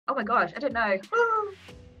Oh my gosh, I don't know.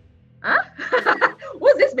 Huh?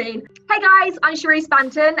 What does this mean? Hey guys, I'm Sharice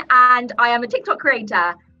Banton and I am a TikTok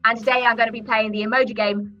creator. And today I'm going to be playing the Emoji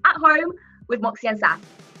Game at home with Moxie and Sass.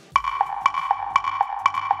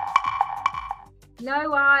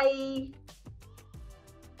 No eye.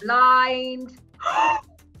 Blind.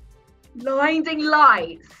 Blinding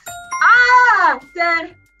lights. Ah! Da,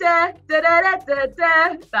 da, da, da, da, da,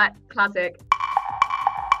 da. That classic.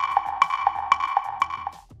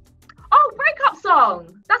 Oh, breakup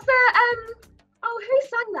song. That's the oh, who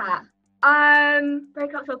sang that?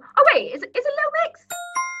 Breakup song. Oh wait, is it Lil Mix?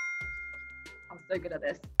 I'm so good at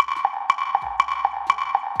this.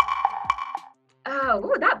 Oh, what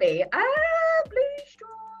would that be? Blue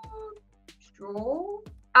straw.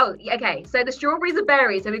 Oh, okay. So the strawberries are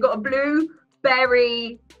berries. So we've got a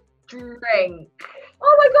blueberry drink.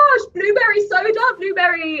 Oh my gosh, blueberry soda,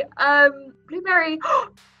 blueberry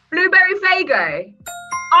Fago.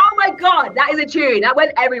 Oh my god, that is a tune. That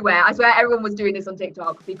went everywhere. I swear everyone was doing this on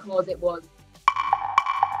TikTok because it was.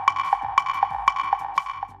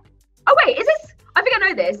 Oh wait, is this? I think I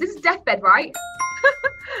know this. This is Deathbed, right?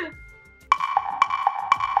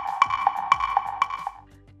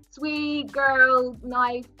 Sweet girl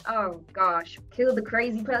knife. Oh gosh, kill the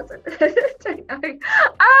crazy person. Don't know.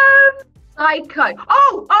 Psycho.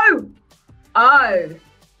 Oh.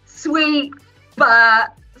 Sweet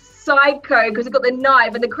but psycho because it got the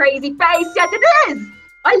knife and the crazy face. Yes, it is.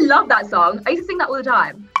 I love that song. I used to sing that all the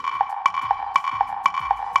time.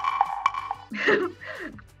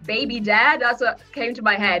 Baby dad, that's what came to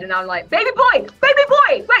my head, and I'm like, baby boy, wait,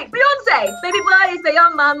 Beyonce, baby boy, stay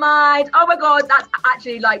on my mind. Oh my god, that's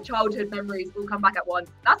actually like childhood memories all come back at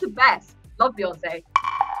once. That's the best. Love Beyonce.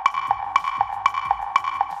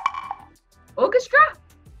 Orchestra?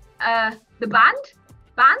 The bands?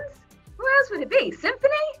 What else would it be?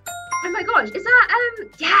 Symphony? Oh my gosh, is that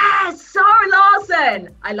yes, Sarah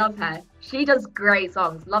Larson. I love her. She does great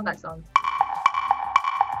songs. Love that song.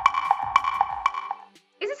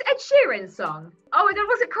 Ed Sheeran's song. Oh my god,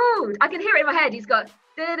 what's it called? I can hear it in my head. He's got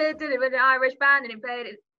with an Irish band and he played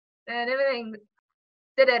it and everything.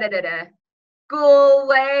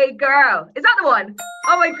 Galway Girl. Is that the one?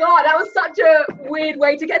 Oh my god, that was such a weird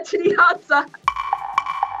way to get to the answer.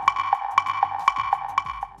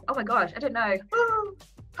 Oh my gosh, I don't know.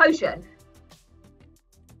 Potion.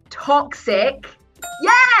 Toxic.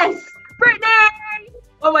 Yes! Britney!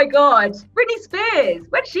 Oh my god. Britney Spears.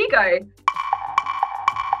 Where'd she go?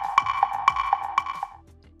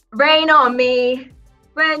 Rain on me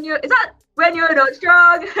when you're not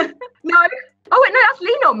strong. No. Oh wait, no, that's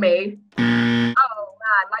Lean on Me. Oh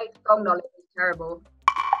man, my song knowledge is terrible.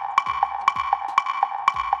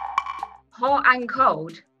 Hot and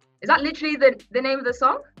Cold. Is that literally the name of the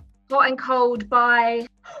song? Hot and Cold by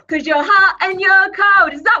Cause You're Hot and You're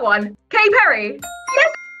Cold. Is that one? Katy Perry.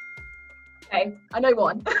 Yes. Okay, I know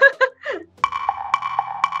one.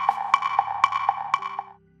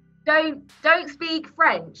 Don't speak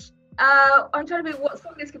French. I'm trying to think what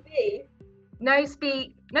song this could be. No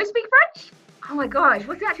speak French? Oh my gosh,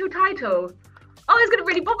 what's the actual title? Oh, it's gonna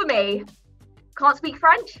really bother me. Can't speak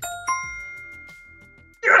French?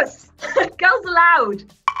 Yes! Girls Aloud.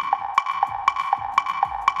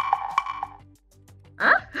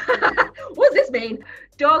 Huh? What does this mean?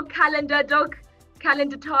 Dog calendar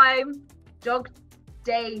time, dog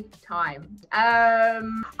day time. Oh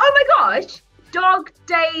my gosh. Dog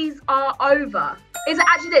days are over. Is it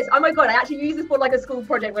actually this? Oh my god, I actually used this for like a school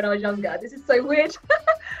project when I was younger. This is so weird.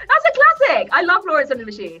 That's a classic. I love Florence and the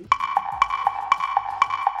Machine.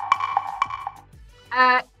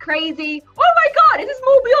 Crazy. Oh my god, is this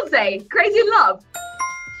more Beyonce? Crazy in Love.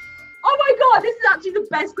 Oh my god, this is actually the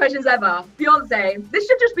best questions ever. Beyonce. This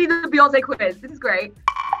should just be the Beyonce quiz. This is great.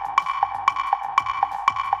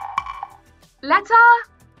 Letter,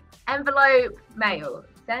 envelope, mail.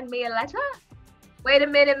 Send me a letter? Wait a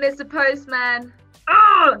minute, Mr. Postman.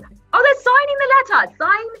 Oh, they're signing the letter.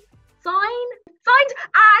 Signed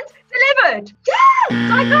and delivered. Yes!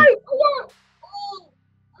 Psycho. Oh,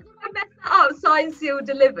 I messed that up. Signed, sealed,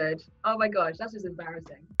 delivered. Oh my gosh, that's just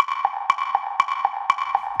embarrassing.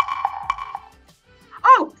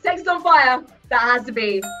 Oh, Sex is on Fire. That has to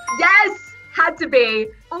be. Yes, had to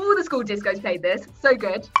be. All the school discos played this. So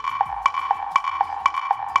good.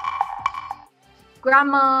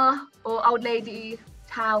 Grandma or Old Lady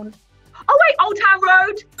Town. Oh wait, Old Town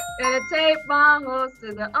Road. Gonna take my horse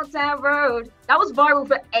to the Old Town Road. That was viral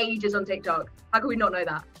for ages on TikTok. How could we not know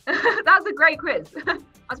that? That's a great quiz.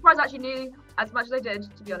 I'm surprised I actually knew as much as I did,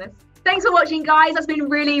 to be honest. Thanks for watching, guys. That's been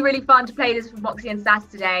really, really fun to play this with Moxie and Sass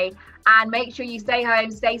today. And make sure you stay home,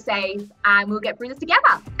 stay safe, and we'll get through this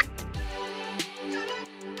together.